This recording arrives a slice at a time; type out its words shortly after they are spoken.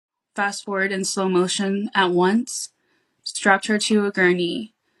fast forward in slow motion at once, strapped her to a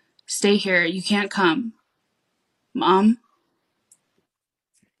gurney. Stay here, you can't come. Mom?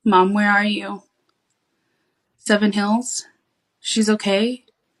 Mom, where are you? Seven Hills? She's okay?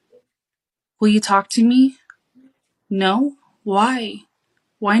 Will you talk to me? No? Why?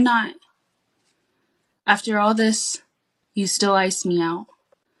 Why not? After all this, you still ice me out.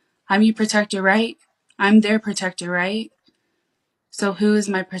 I'm your protector, right? I'm their protector, right? So who is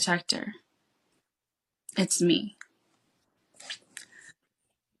my protector? It's me.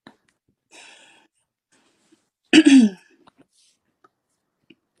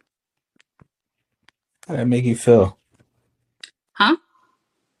 How that make you feel? Huh?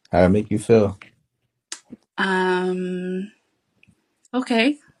 How that make you feel? Um,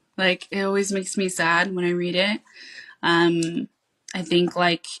 okay. Like, it always makes me sad when I read it. I think,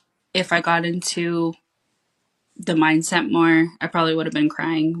 like, if I got into the mindset more, I probably would have been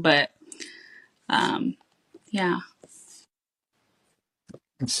crying. But, yeah.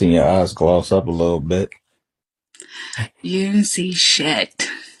 Seeing your eyes gloss up a little bit. You didn't see shit.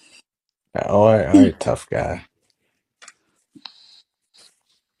 All right, tough guy.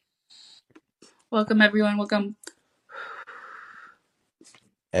 Welcome, everyone. Welcome.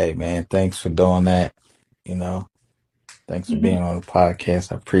 Hey man, thanks for doing that. You know, thanks for Mm-hmm. being on the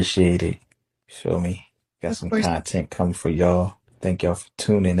podcast. I appreciate it. You feel me? Got Of some course. content coming for y'all. Thank y'all for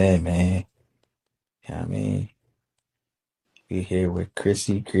tuning in, man. You know what I mean? We here with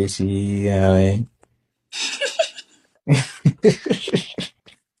Chrissy, you know what I mean?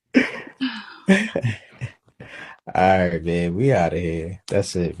 All right, man. We out of here.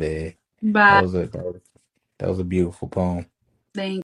 That's it, man. That Bye. was a that was a beautiful poem. Thanks.